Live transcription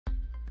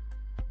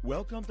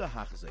Welcome to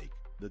Hachzik,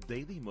 the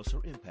Daily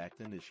Musar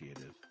Impact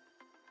Initiative.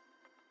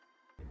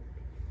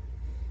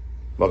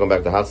 Welcome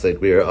back to Hachzik.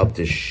 We are up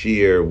to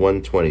Shir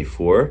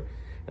 124,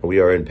 and we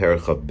are in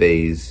Parachav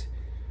Beis,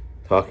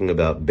 talking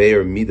about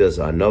Be'er Midas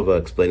Anova,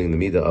 explaining the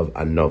Midah of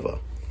Anova.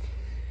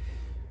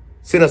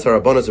 Sinas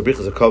HaRabbanos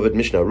Abrichas HaKavod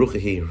Mishnah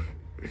Aruchahi,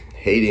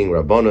 hating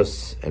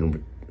Rabbanos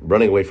and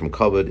running away from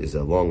Kavod is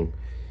a long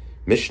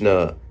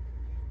Mishnah.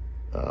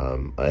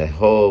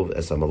 Ahov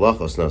es HaMalach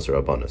Osnas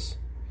Rabbanos.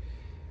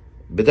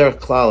 B'derech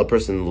Klal, a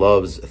person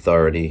loves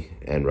authority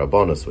and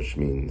Rabbanos, which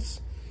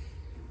means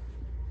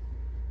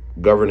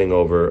governing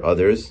over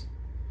others.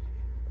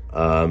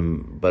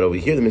 But over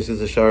here, the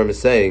Mesilas Yesharim is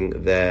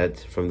saying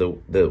that from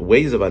the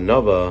ways of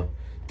Anova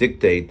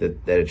dictate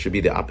that it should be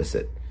the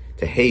opposite,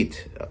 to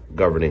hate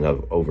governing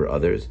over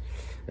others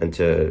and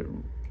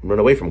to run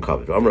away from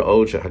kavod. Amar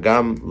od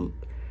hagam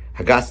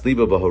hagas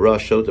liba bahora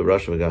shota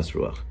rasha v'gas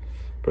ruach.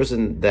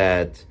 Person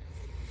that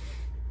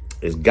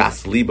is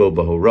gas libo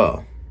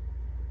bahora,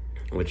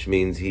 which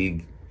means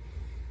he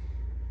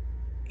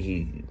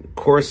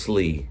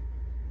coarsely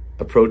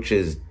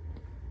approaches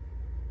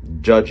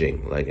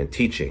judging, and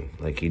teaching,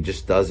 he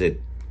just does it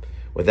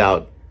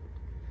without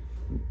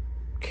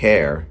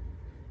care,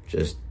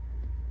 just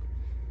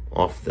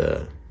off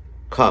the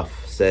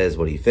cuff says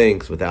what he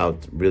thinks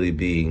without really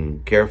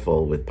being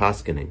careful with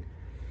paskening.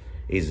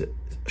 He's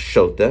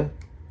shota,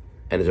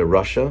 and is a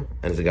rasha,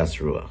 and is a gas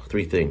ruach.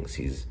 Three things.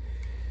 He's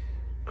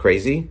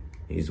crazy,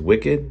 he's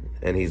wicked,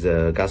 and he's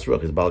a gas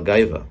ruach. He's bal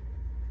gaiva.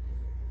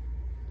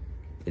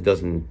 It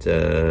doesn't.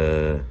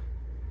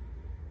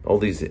 All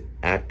these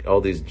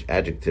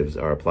adjectives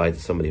are applied to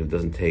somebody who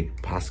doesn't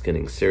take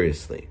paskening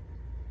seriously.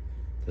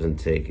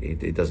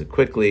 He does it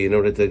quickly in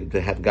order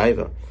to have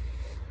gaiva.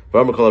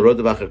 Chazal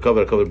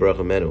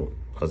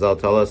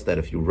tell us that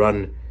if you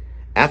run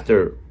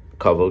after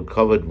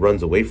kavod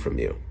runs away from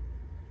you.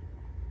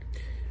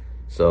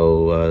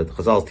 So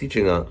Chazal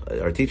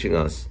are teaching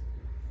us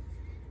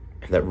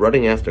that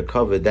running after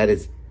kavod, that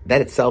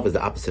itself is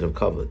the opposite of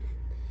kavod.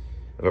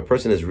 If a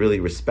person is really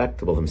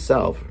respectable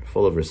himself,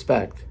 full of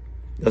respect,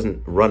 he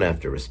doesn't run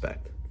after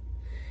respect.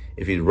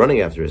 If he's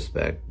running after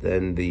respect,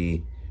 then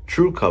the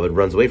true kavod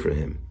runs away from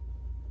him.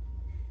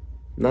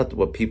 Not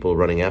what people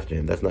running after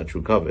him. That's not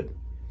true kavod.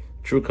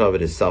 True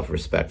kavod is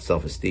self-respect,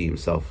 self-esteem,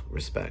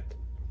 self-respect.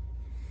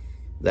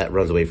 That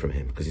runs away from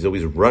him because he's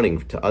always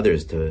running to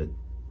others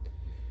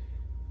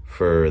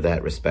for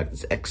that respect.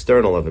 It's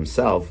external of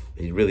himself.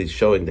 He's really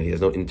showing that he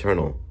has no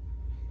internal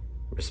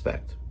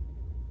respect.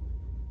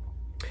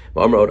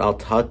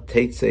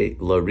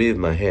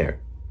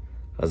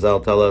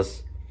 Hazal tell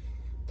us,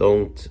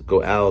 don't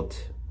go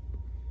out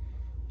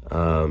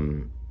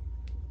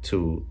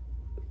to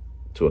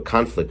a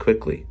conflict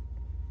quickly,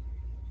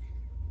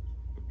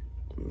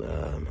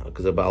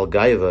 because a Baal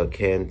Gaiva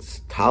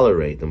can't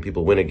tolerate when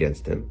people win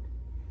against him.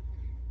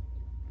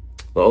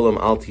 Don't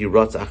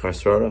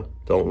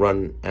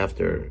run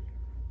after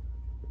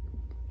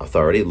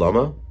authority.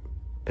 Lama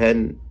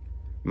pen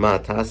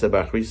if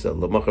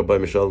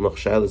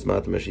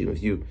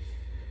you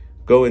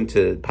go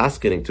into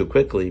paskening too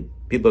quickly,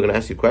 people are going to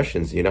ask you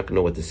questions and you're not going to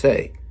know what to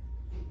say.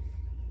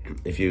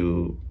 If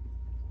you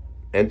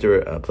enter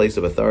a place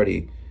of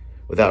authority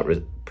without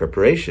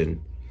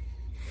preparation,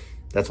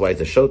 that's why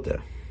it's a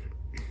shota.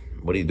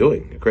 What are you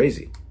doing? You're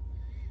crazy.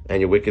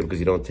 And you're wicked because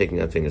you don't take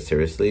nothing as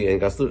seriously, and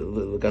gas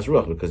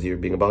ruach because you're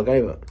being a bal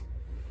gaiva.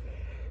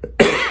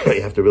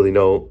 You have to really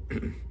know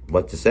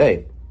what to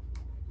say.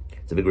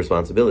 It's a big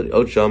responsibility.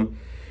 Otsham,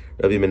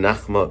 Rabbi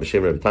Menachma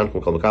b'shem Rabbi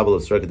Tanchum kol makabel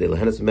of sreka de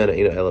lehenes mena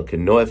ina ela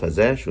kenoef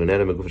hazeh shu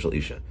enena meguf shel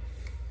isha.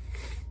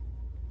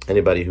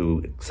 Anybody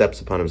who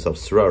accepts upon himself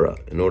srara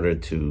in order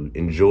to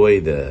enjoy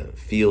the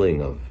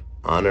feeling of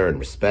honor and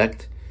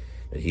respect,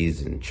 that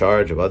he's in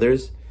charge of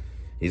others,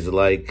 he's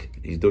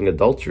doing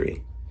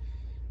adultery,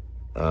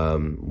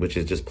 which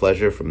is just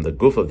pleasure from the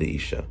guf of the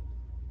isha.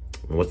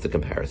 And what's the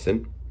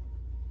comparison?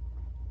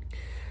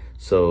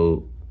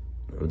 So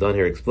Radan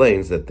here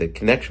explains that the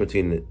connection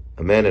between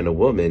a man and a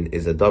woman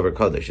is a davar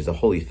kaddish, is a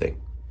holy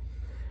thing.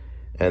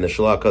 And the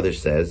Shalach Kaddish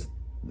says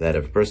that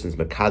if a person's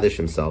makadesh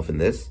himself in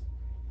this,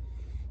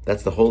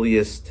 that's the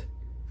holiest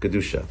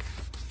kedusha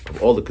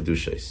of all the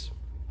kedushas.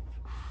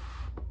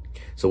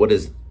 So what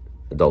is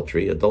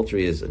adultery?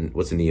 Adultery is,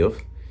 what's a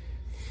niyuf?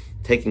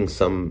 Taking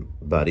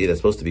somebody that's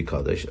supposed to be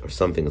kaddish, or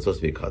something that's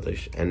supposed to be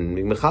kaddish, and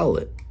mechal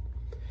it.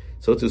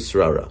 So to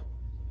srara.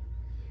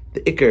 The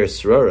ikar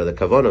srara, the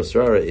kavan of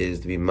srara, is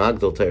to be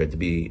magdal Torah, to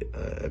be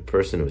a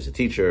person who was a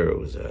teacher, who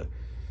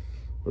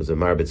was a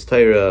marbitz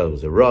Torah, who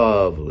was a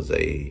rav, who was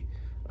a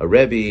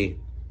rebbe.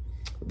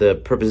 The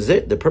purpose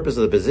of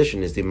the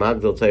position is the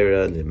magdal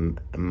Torah, the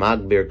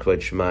magbir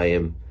kvod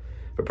shmayim.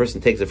 If a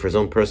person takes it for his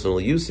own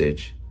personal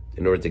usage,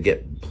 in order to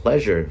get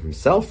pleasure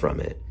himself from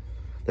it,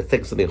 that's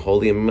taking something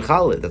holy and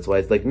mechal it. That's why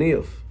it's like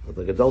niyuf,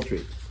 like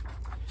adultery.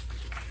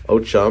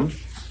 Otsham.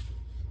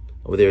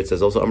 Over there it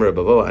says also, Amar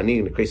Bavo, Ani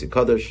in the crazy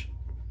Kadosh.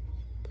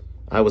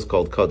 I was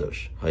called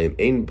Kadosh.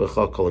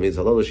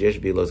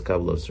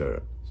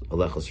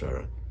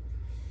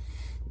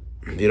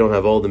 if you don't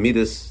have all the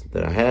midas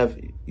that I have,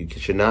 you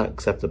should not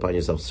accept upon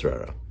yourself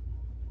srara.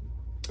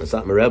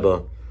 Satmar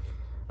Rebbe,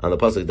 on the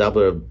pasuk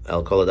Daber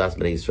El Kol Adas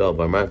Bnei Yisrael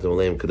V'Amartem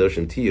Aleim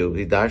Kadoshim Tiyu,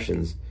 he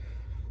darshans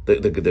the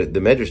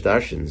Medrash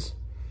darshans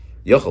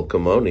Yochel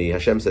Kamoni.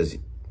 Hashem says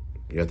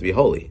you have to be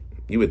holy.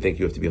 You would think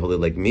you have to be holy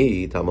like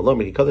me.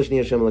 Tamalom Kadosh Ni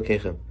Hashem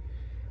Lakechem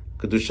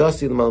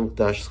Kedushasi L'Mal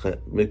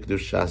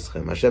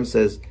Mikdushaschem. Hashem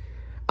says,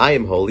 I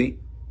am holy.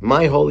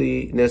 My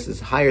holiness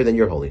is higher than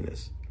your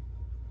holiness.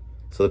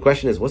 So the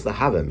question is, what's the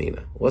Hava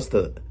Mina? What's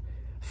the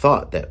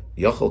thought that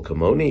Yochel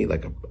Kamoni,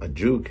 like a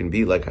Jew can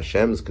be like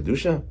Hashem's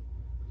Kedusha?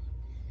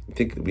 You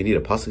think we need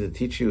a pasuk to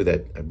teach you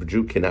that a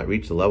Jew cannot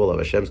reach the level of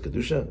Hashem's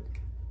Kedusha?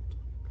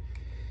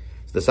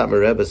 So the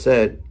Satmar Rebbe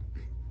said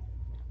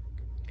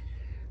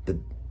that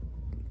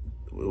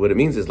what it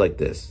means is like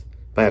this.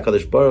 By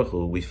HaKadosh Baruch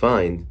Hu, we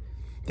find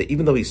that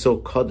even though he's so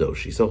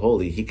kadosh, he's so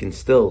holy, he can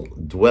still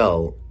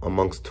dwell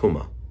amongst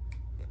Tumah.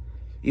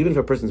 Even if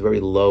a person's very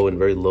low and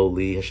very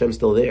lowly, Hashem's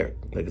still there.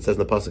 Like it says in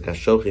the pasuk,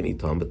 Hashochin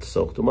itam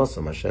b'tsoch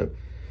tumasam. Hashem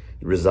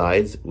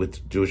resides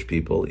with Jewish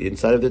people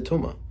inside of their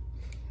Tumah.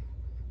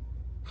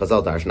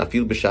 Chazal darsh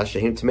nafil b'shas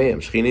shehim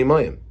tmeim shchini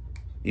moyim.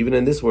 Even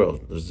in this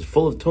world, it's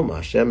full of Tumah.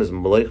 Hashem is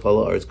Malay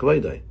Chala Aretz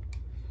Kavodai. And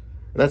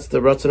that's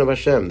the Ratzon of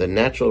Hashem, the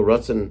natural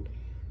Ratzon.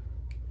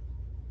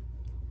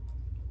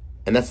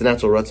 And that's the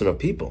natural Ratzon of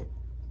people,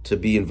 to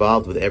be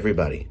involved with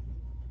everybody.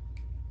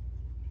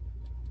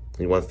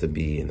 He wants to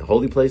be in the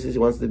holy places, he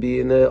wants to be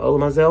in the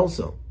Olam Hazeh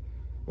also.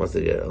 He wants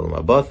to get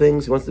Olam Haba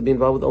things, he wants to be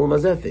involved with Olam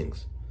Hazeh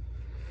things.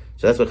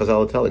 So that's what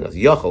Chazal are telling us.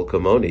 Yachol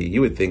Kamoni,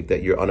 you would think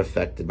that you're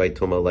unaffected by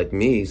Tumah like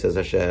me, says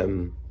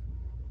Hashem.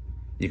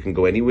 You can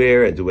go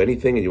anywhere and do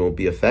anything and you won't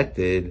be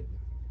affected.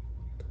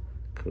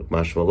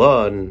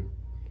 Mashmalon,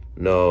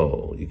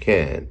 no, you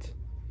can't.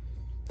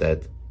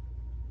 That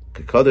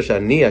Kadosh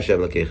Ani Hashem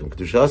Lakechem,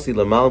 Kedushasi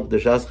Lamal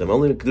Kedushaschem,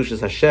 only Kedushas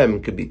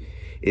Hashem could be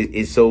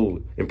is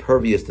so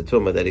impervious to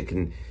Tumah that it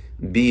can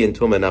be in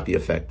Tumah and not be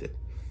affected.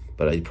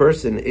 But a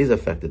person is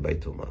affected by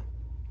Tumah.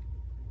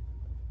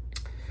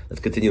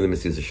 Let's continue the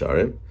Mesilas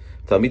Yesharim.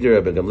 Talmidei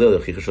Rabbi Gamliel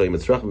Yochicha Shoyim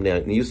Mitzrachim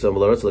Bnei Niyusa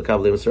Malaretz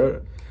Lekavlei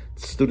Mitzrayim.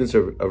 Students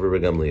of Rabbi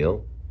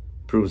Gamliel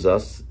proves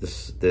us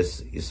this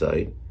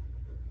Yisai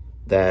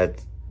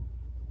that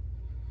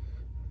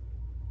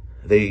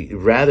they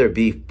rather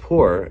be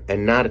poor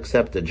and not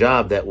accept a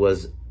job that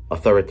was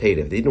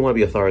authoritative. They didn't want to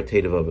be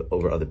authoritative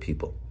over other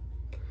people.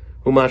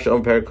 Because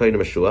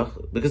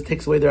it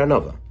takes away their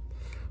anava.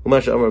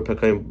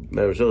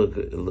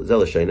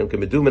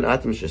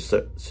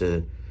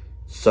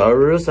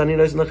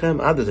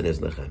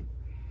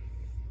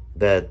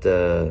 That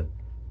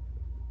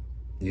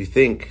you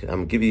think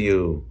I'm giving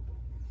you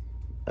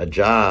a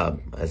job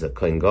as a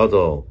Kohen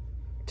Gadol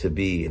to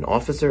be an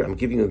officer, I'm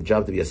giving you the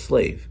job to be a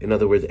slave. In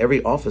other words,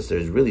 every officer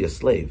is really a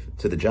slave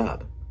to the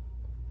job.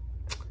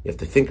 You have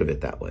to think of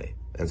it that way,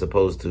 as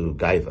opposed to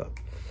Gaiva.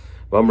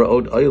 If a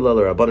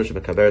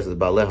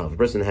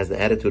person has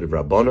the attitude of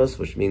Rabbanos,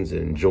 which means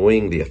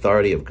enjoying the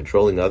authority of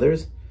controlling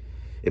others,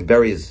 it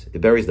buries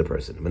the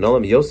person.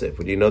 Manolam Yosef,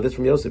 would you know this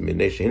from Yosef? On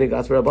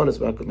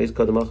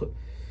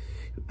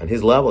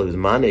his level, he was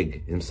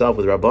manig himself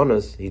with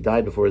Rabbanos, he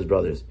died before his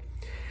brothers.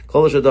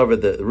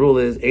 The rule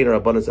is,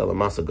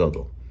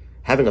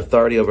 having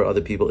authority over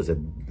other people is a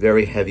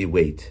very heavy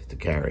weight to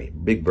carry,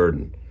 big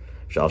burden.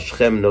 So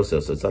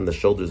it's on the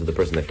shoulders of the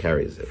person that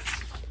carries it.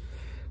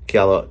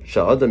 It's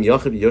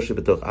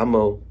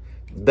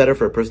better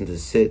for a person to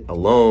sit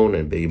alone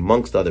and be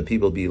amongst other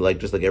people, be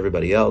just like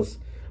everybody else.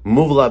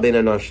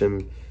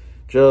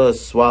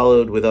 Just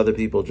swallowed with other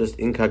people, just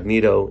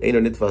incognito.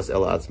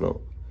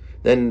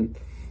 Then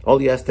all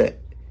he has to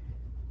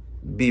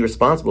be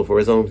responsible for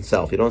his own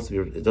self. He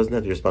doesn't have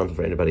to be responsible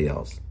for anybody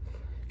else.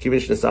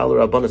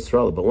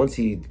 But once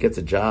he gets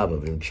a job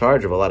of in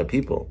charge of a lot of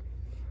people,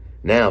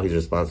 now he's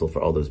responsible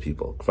for all those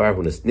people.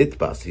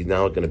 He's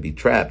now going to be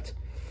trapped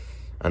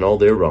on all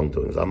their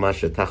wrongdoings. The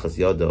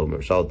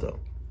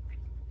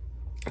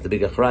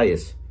big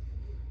achrayis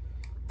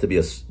to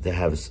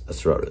have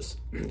asraras.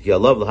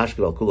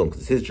 Because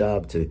it's his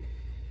job to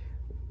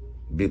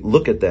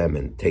look at them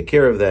and take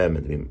care of them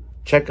and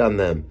check on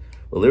them.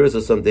 There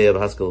is some day of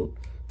haskell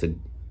to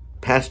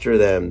pasture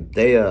them,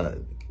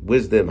 deya,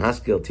 wisdom,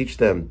 haskell, teach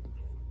them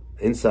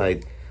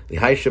insight, the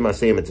haishim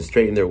asayim, and to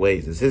straighten their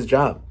ways. It's his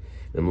job.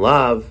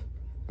 Lav,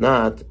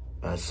 not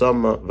their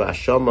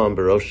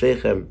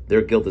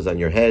guilt is on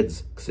your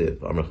heads.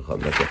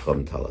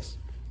 Tell us.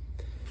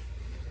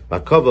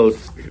 Kavod,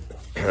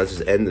 let's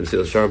just end the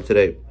Mesilas Yesharim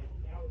today.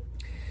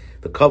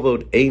 The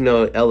kavod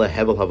eino ela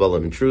hevel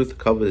havolim. In truth,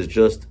 kavod is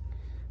just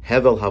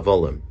hevel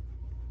havolim.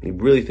 You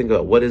really think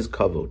about what is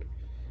kavod.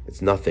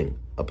 It's nothing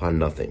upon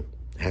nothing.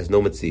 It has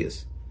no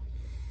metzias.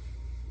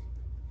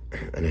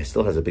 And it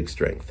still has a big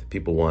strength.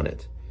 People want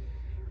it.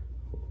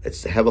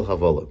 It's hevel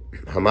havolim.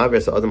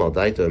 Hamaver adam al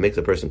daito. It makes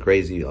a person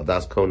crazy. Al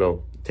das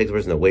kono. It takes a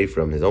person away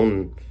from his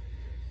own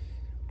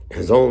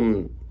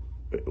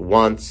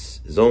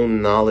wants, his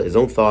own knowledge, his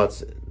own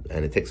thoughts,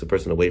 and it takes a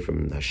person away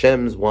from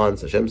Hashem's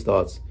wants, Hashem's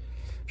thoughts.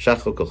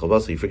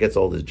 He forgets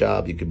all his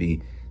job. You could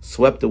be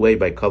swept away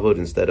by kavod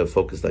instead of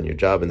focused on your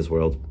job in this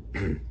world,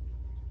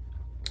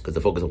 because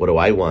the focus of what do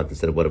I want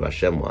instead of what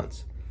Hashem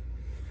wants.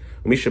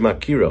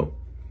 Umishamakiro,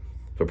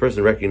 if a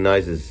person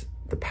recognizes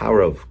the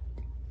power of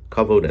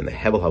kavod and the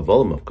hevel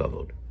havolim of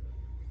kavod,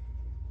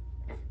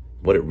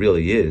 what it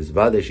really is,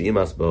 vadesh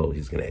imasbo,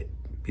 he's going to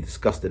be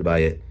disgusted by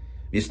it.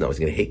 Yisno, he's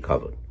going to hate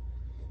kavod.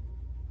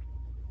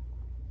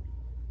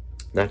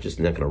 Not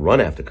going to run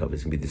after kavod,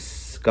 he's going to be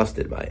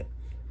disgusted by it.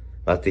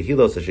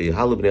 People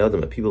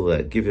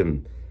that give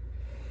him,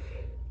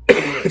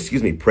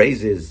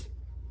 praises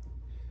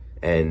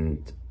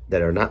and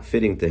that are not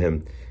fitting to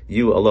him,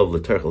 you Allah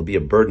l'terch, will be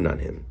a burden on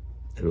him.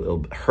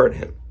 It'll hurt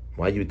him.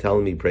 Why are you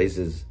telling me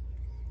praises?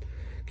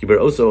 They're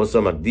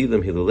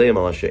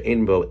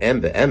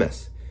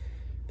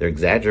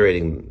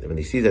exaggerating. When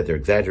they see that, they're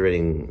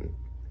exaggerating,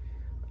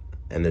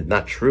 and it's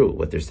not true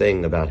what they're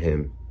saying about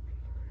him.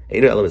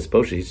 He's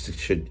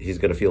going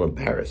to feel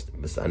embarrassed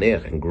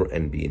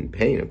and be in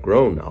pain and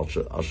groan.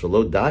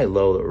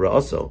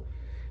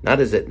 Not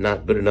is it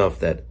not good enough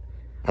that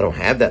I don't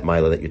have that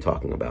mila that you're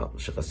talking about.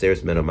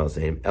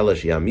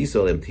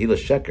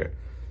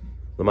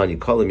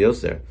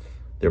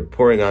 They're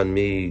pouring on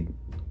me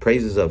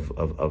praises of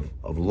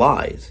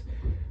lies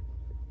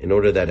in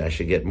order that I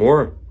should get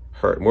more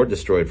hurt, more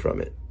destroyed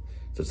from it.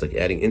 So it's like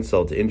adding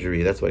insult to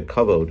injury. That's why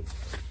kavod,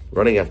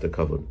 running after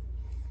kavod,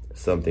 is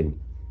something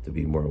to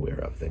be more aware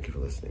of. Thank you for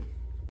listening.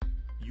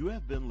 You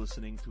have been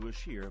listening to a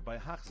shir by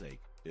Hachzeik.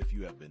 If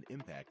you have been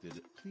impacted,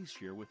 please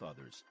share with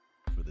others.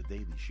 For the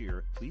daily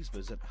shir, please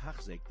visit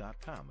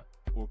Hachzeik.com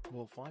or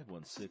call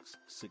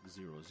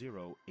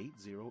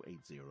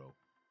 516-600-8080.